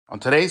On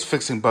today's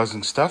Fixing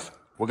Buzzing Stuff,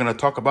 we're going to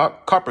talk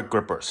about carpet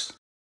grippers.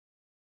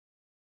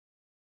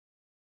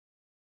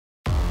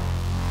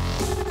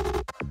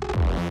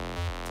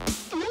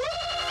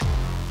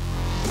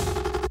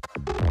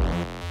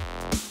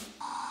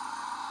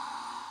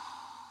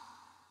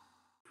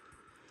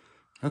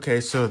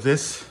 Okay, so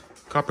this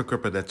carpet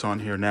gripper that's on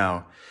here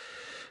now,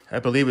 I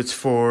believe it's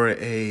for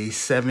a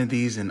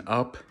 70s and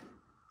up.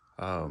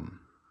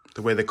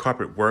 The way the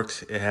carpet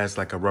works, it has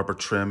like a rubber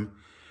trim.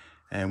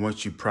 And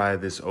once you pry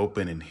this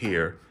open in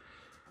here,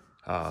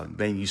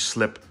 then you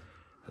slip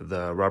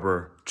the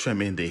rubber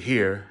trim into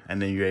here,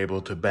 and then you're able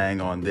to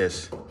bang on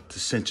this to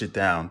cinch it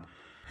down.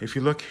 If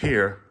you look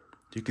here,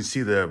 you can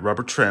see the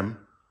rubber trim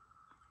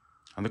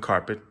on the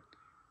carpet.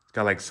 It's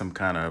got like some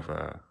kind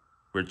of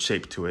weird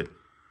shape to it.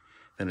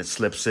 Then it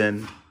slips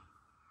in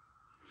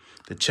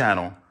the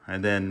channel,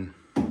 and then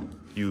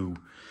you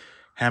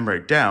hammer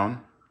it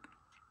down,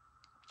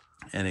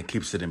 and it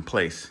keeps it in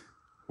place.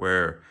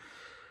 Where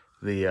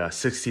the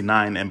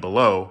 69 and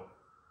below,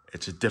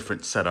 it's a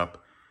different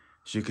setup.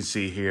 As you can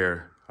see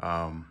here,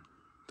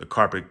 the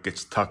carpet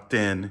gets tucked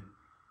in,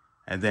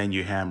 and then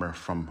you hammer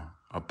from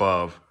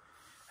above,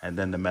 and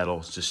then the metal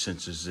just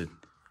cinches it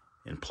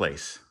in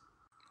place.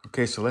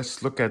 Okay, so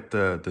let's look at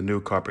the new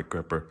carpet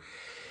gripper.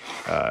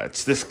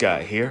 It's this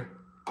guy here.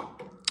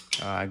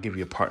 I'll give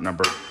you a part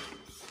number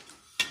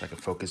so I can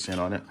focus in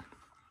on it.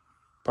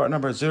 Part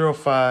number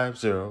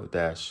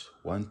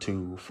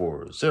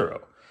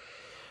 050-1240.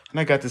 And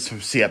I got this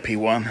from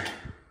CIP1,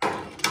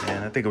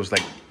 and I think it was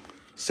like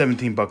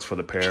 17 bucks for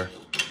the pair.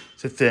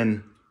 It's a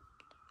thin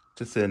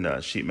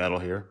sheet metal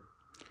here.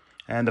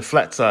 And the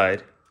flat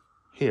side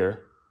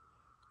here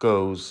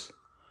goes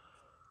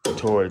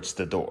towards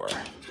the door.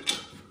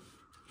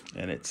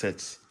 And it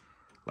sits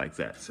like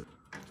that.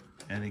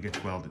 And it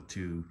gets welded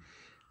to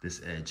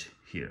this edge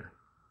here.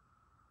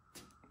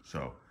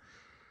 So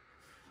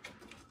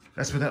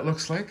that's what that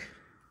looks like.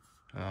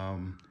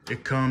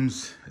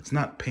 It's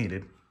not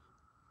painted,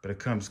 but it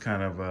comes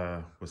kind of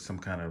with some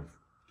kind of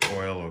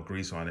oil or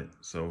grease on it.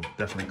 So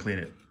definitely clean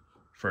it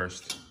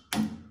first.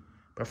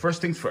 But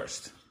first things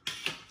first,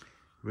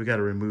 we got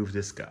to remove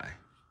this guy.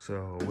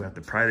 So we have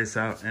to pry this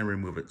out and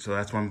remove it. So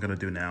that's what I'm going to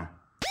do now.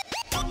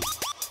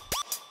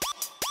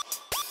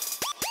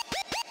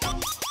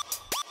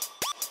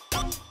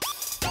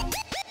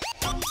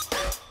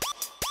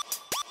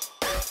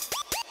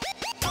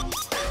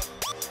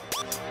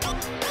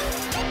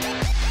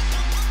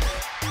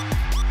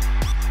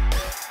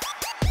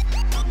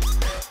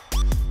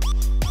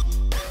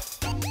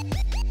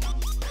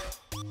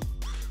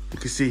 You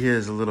can see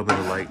here's a little bit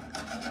of light.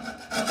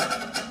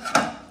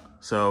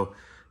 So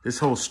this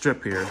whole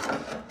strip here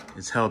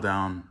is held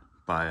down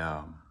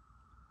by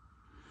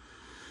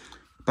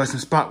some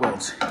spot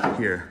welds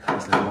here.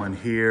 There's like one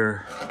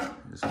here,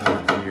 there's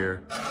one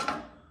here,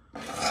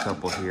 a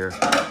couple here.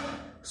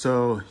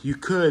 So you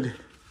could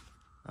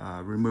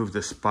remove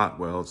the spot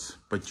welds,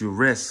 but you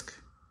risk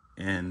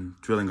in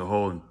drilling a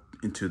hole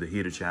into the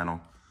heater channel.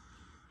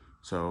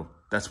 So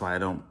that's why I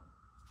don't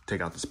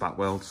take out the spot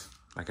welds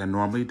like I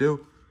normally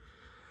do.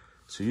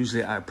 So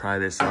usually I pry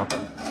this up,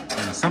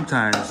 and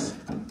sometimes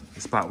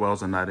the spot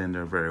welds are not in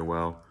there very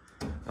well,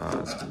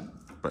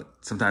 but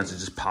sometimes it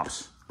just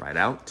pops right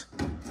out.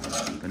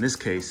 In this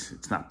case,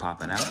 it's not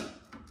popping out,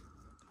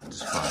 which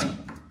is fine.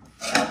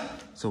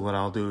 So what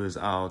I'll do is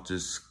I'll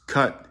just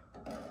cut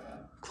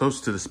close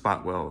to the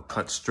spot weld,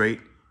 cut straight,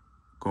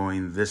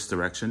 going this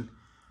direction,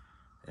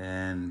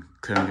 and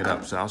clearing it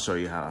up. So I'll show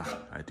you how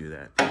I do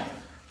that.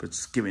 But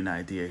just give you an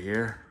idea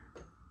here.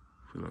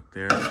 If you look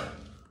there,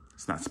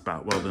 it's not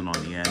spot welding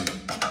on the end.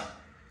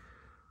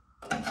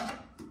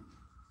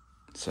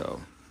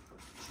 So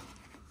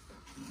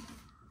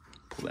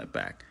pull that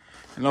back.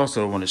 And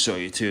also I want to show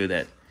you too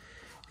that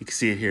you can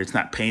see it here, it's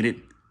not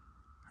painted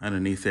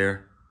underneath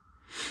there.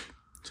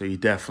 So you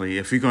definitely,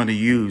 if you're going to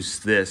use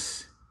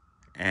this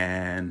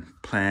and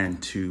plan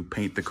to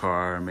paint the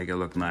car and make it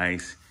look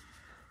nice,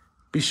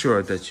 be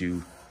sure that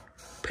you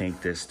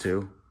paint this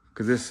too,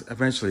 because this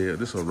eventually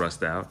this will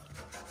rust out.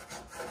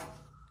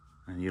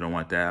 And you don't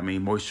want that. I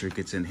mean, moisture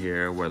gets in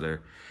here,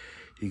 whether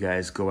you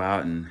guys go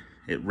out and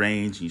it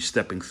rains and you're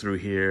stepping through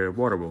here,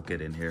 water will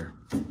get in here.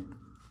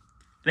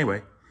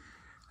 Anyway,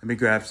 let me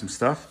grab some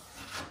stuff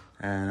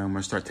and I'm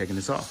gonna start taking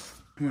this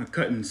off. I'm gonna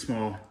cut in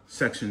small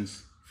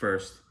sections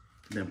first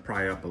and then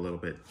pry up a little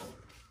bit.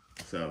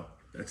 So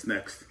that's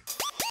next.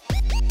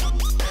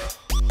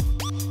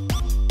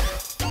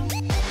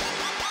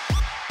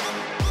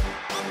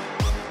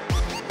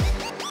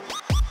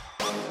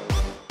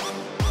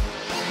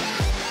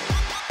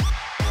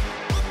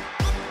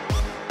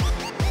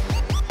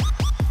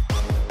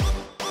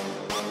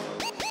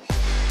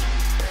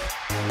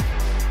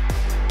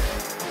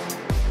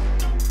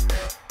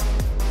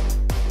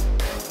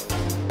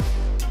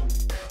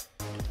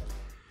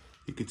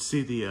 You can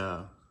see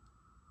the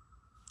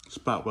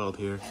spot weld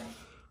here.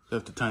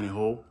 Left a tiny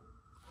hole.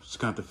 Just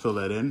gonna have to fill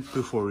that in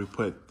before we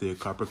put the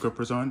carpet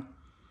grippers on.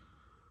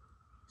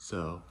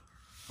 So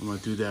I'm gonna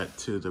do that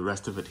to the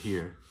rest of it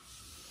here.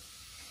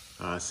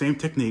 Same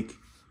technique.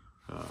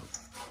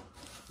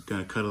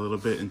 Gonna cut a little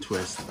bit and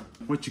twist.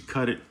 Once you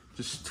cut it,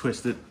 just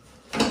twist it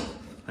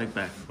like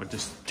that, or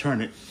just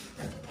turn it.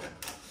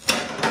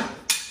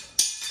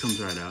 Comes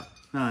right out.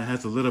 Now it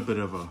has a little bit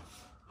of a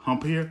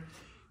hump here.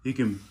 You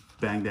can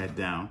bang that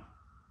down.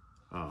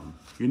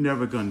 You're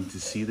never going to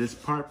see this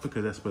part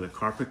because that's where the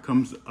carpet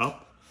comes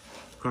up.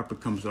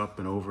 Carpet comes up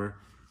and over,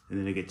 and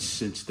then it gets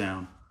cinched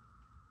down.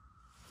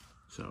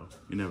 So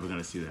you're never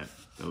gonna see that,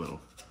 the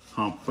little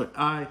hump. But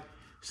I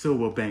still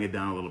will bang it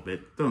down a little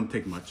bit. Doesn't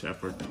take much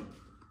effort,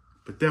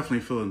 but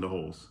definitely fill in the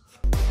holes.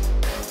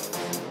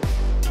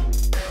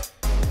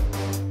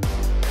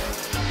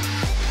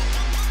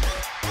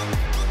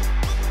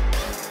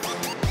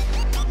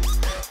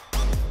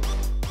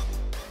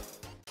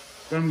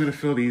 So I'm gonna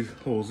fill these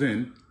holes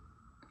in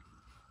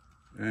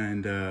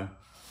and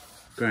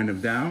grind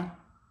them down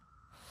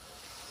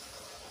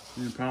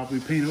and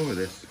probably paint over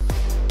this.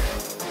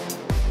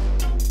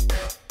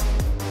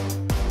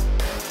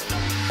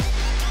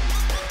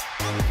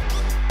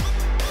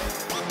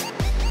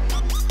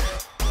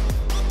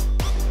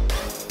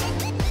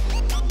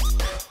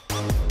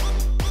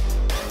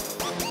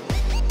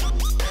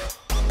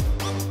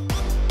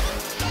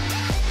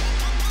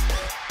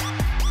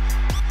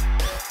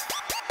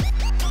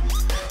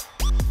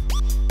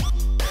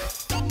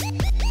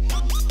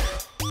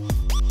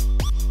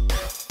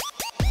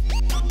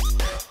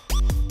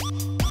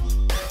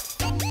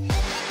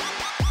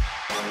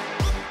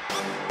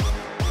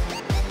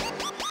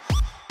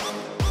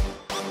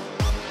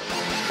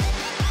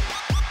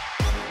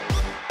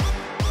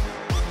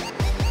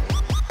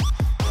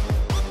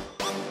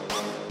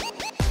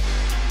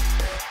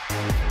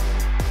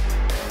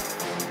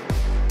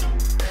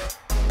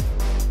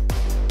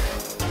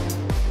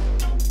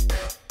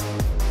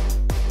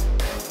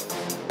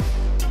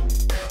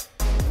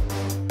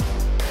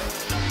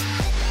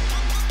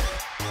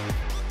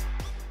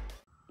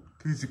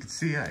 As you can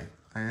see, I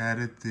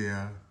added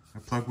I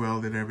plug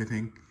welded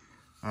everything,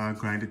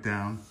 grind it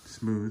down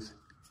smooth.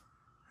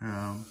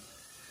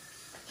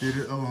 Did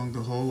it along the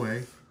whole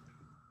way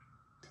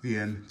to the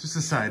end. Just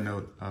a side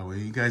note, when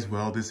you guys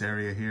weld this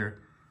area here,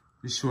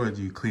 be sure that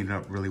you clean it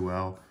up really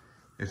well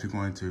if you're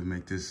going to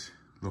make this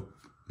look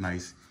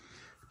nice.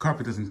 The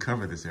carpet doesn't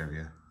cover this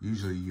area.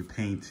 Usually you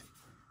paint,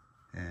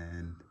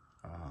 and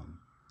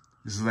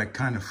this is like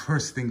kind of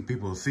first thing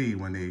people see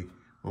when they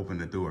open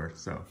the door.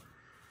 So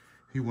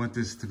if you want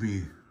this to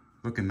be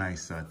looking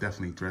nice,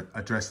 definitely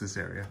address this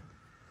area.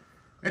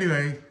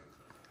 Anyway,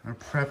 I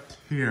prepped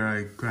here.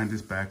 I grind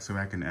this back so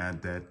I can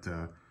add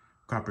that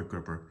carpet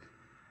gripper.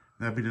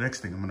 That'll be the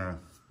next thing. I'm gonna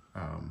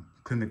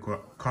clean the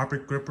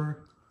carpet gripper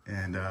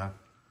and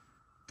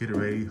get it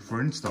ready for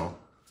install.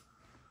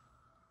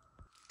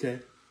 Okay,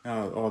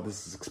 now all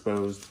this is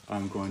exposed.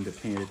 I'm going to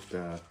paint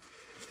it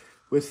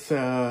with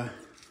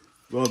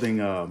welding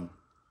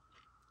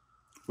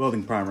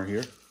primer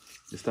here.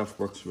 This stuff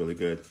works really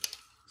good.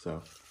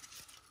 So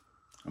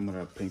I'm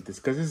gonna paint this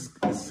because this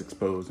is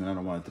exposed and I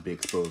don't want it to be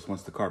exposed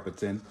once the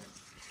carpet's in.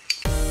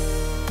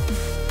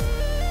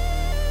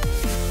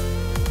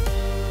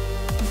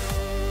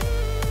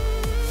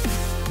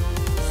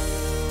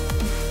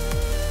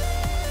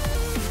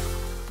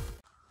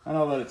 And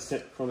I'll let it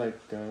sit for like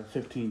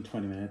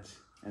 15-20 minutes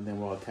and then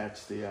we'll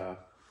attach the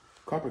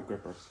carpet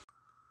gripper.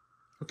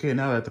 Okay,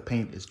 now that the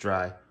paint is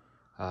dry,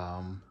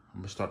 I'm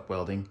gonna start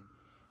welding.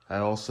 I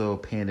also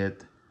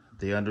painted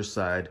the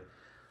underside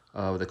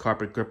of the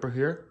carpet gripper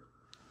here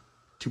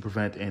to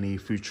prevent any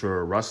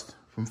future rust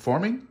from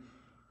forming.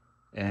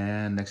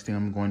 And next thing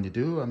I'm going to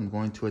do, I'm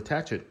going to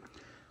attach it.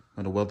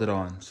 I'm going to weld it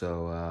on.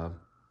 So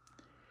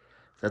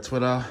that's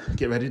what I'll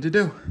get ready to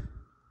do.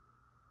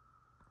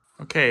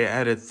 Okay, I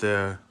added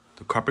the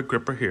carpet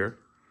gripper here.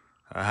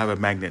 I have a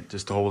magnet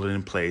just to hold it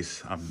in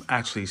place. I'm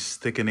actually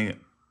sticking it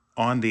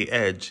on the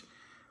edge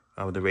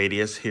of the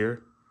radius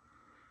here.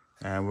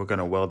 And we're going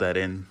to weld that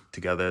in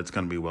together. It's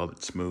going to be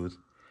welded smooth.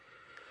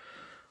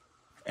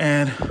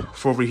 And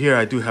for over here,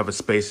 I do have a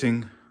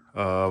spacing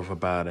of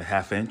about a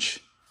 1/2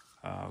 inch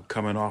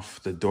coming off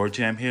the door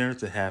jamb here.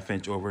 It's a 1/2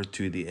 inch over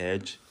to the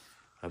edge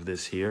of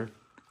this here.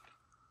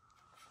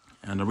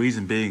 And the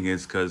reason being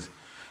is because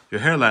your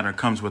hair liner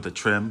comes with a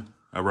trim,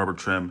 a rubber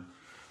trim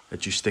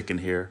that you stick in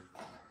here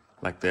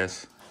like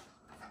this.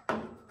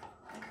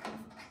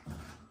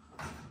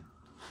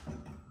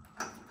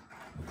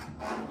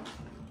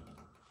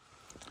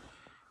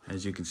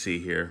 As you can see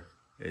here,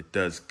 it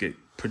does get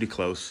pretty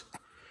close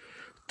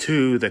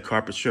to the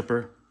carpet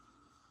stripper.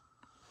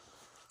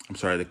 I'm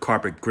sorry, the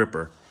carpet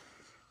gripper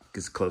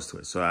gets close to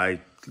it. So I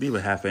leave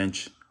a 1/2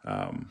 inch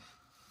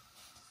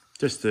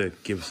just to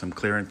give some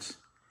clearance.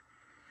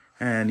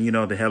 And you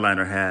know, the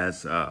headliner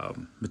has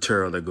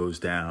material that goes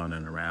down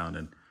and around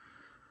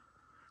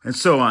and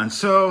so on.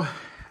 So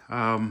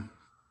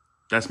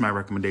that's my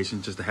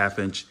recommendation, just a 1/2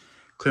 inch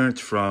clearance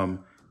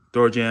from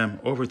door jamb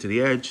over to the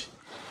edge.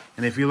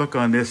 And if you look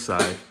on this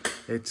side,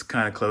 it's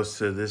kind of close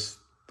to this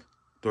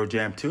door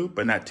jamb too,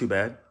 but not too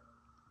bad.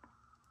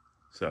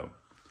 So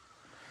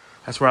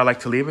that's where I like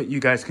to leave it. You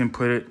guys can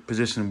put it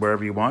positioned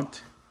wherever you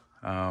want.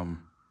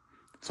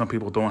 Some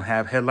people don't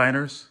have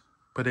headliners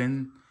put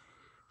in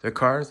their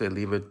cars. They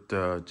leave it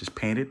just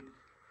painted.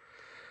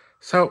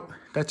 So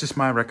that's just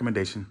my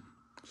recommendation.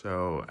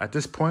 So at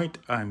this point,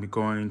 I'm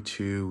going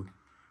to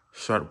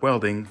start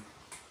welding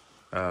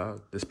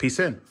this piece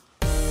in.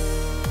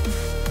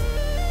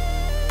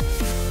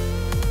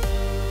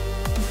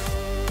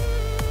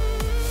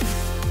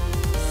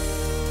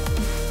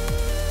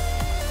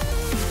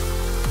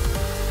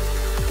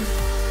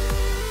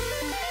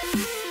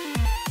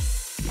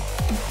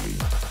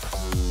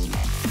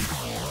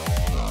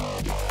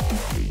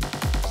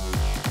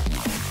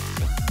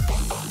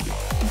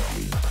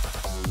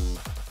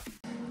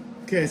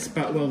 Okay,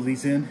 spot weld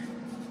these in.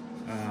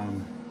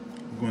 I'm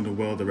going to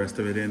weld the rest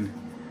of it in.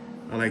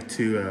 I like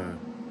to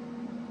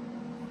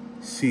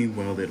seam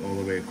weld it all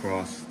the way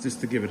across,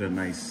 just to give it a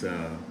nice,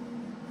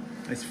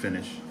 nice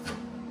finish.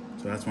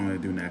 So that's what I'm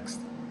going to do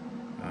next.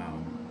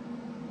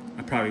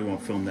 I probably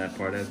won't film that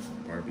part. That'd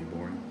probably be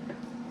boring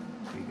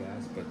for you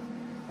guys, but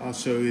I'll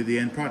show you the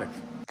end product.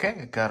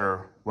 Okay, I got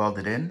her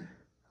welded in.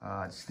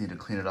 I just need to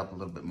clean it up a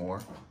little bit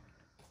more,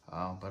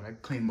 but I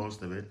cleaned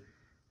most of it.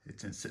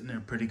 It's sitting there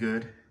pretty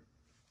good.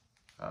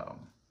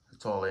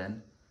 It's all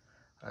in.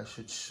 I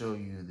should show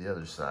you the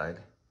other side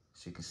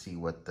so you can see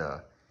what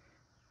the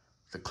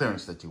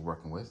clearance that you're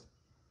working with.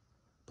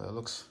 But it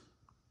looks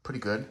pretty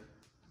good.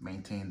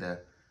 Maintain the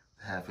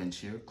half-inch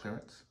here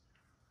clearance.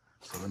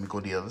 So let me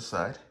go to the other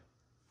side.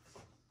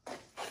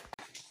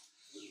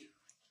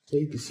 So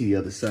you can see the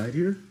other side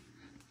here.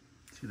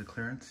 See the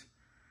clearance?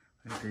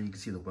 Right there you can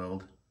see the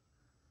weld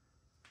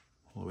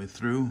all the way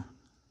through.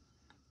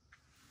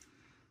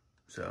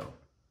 So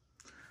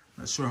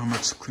not sure how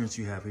much clearance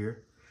you have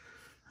here.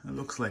 It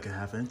looks like a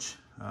half-inch.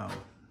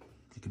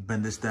 You can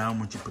bend this down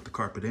once you put the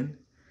carpet in,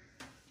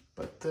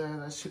 but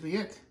that should be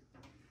it.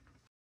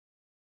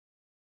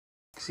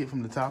 See it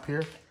from the top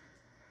here.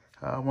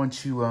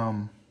 Once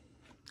you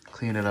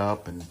clean it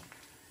up and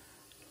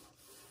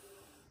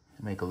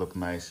make it look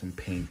nice and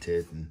paint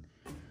it, and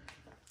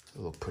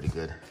it'll look pretty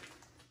good.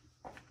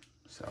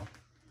 So,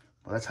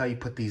 well, that's how you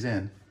put these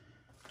in.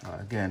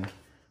 Again,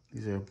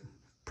 these are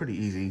pretty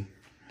easy,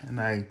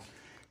 and I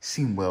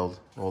seam weld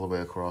all the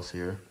way across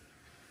here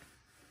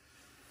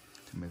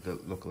to make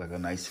it look like a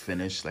nice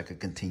finish, like it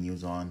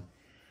continues on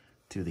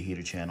to the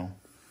heater channel.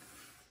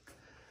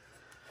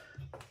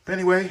 But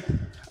anyway,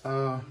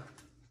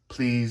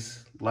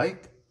 please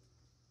like,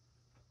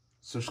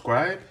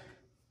 subscribe,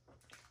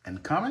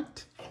 and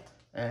comment,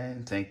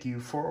 and thank you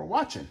for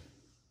watching.